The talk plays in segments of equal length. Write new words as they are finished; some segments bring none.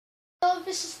Hello,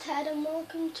 this is Ted and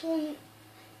welcome to a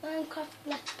Minecraft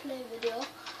Let's Play video.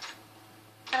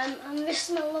 And this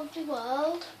is my lovely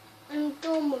world, and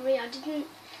don't worry, I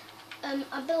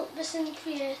built this in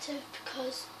creative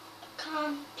because I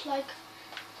can't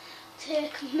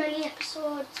take many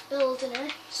episodes building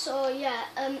it. So yeah,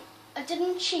 I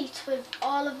didn't cheat with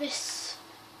all of this,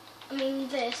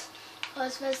 this,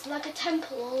 because there's like a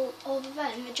temple over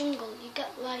there in the jungle. You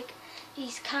get like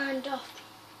these kind of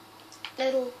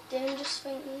little dangerous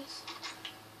things,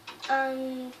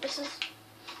 and this is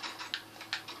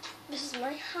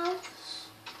my house.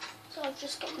 So I've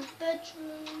just got my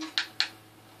bedroom,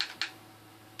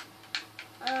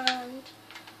 and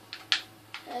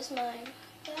there's my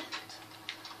bed.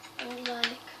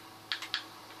 And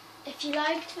if you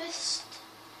liked this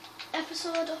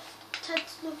episode of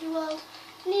Ted's Lovely World,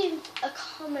 leave a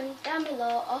comment down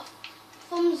below or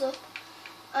thumbs up,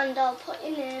 and I'll put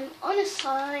your name on a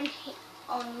sign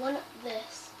on one of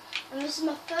this. And this is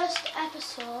my first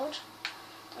episode,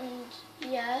 and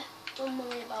yeah, don't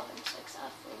worry about insects, I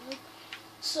feel.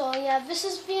 So yeah, this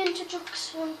is the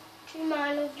introduction to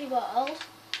my lovely world.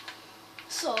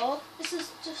 So this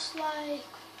is just like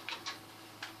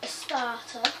a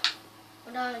starter,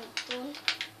 what I've done.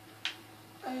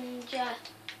 And yeah,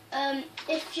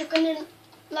 if you're gonna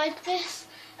like this,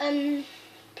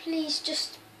 please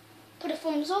just put a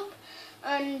thumbs up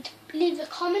and leave a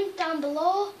comment down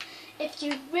below if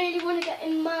you really want to get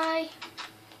in my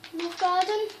love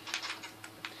garden.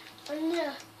 And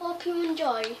yeah, hope you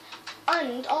enjoy.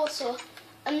 And also,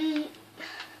 you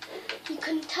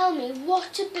can tell me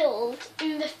what to build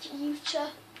in the future.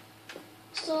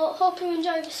 So hope you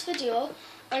enjoy this video,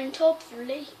 and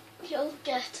hopefully you'll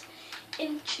get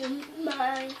into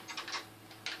my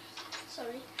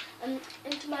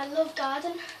into my love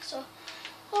garden. So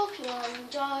hope you all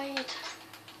enjoyed.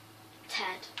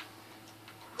 Ted.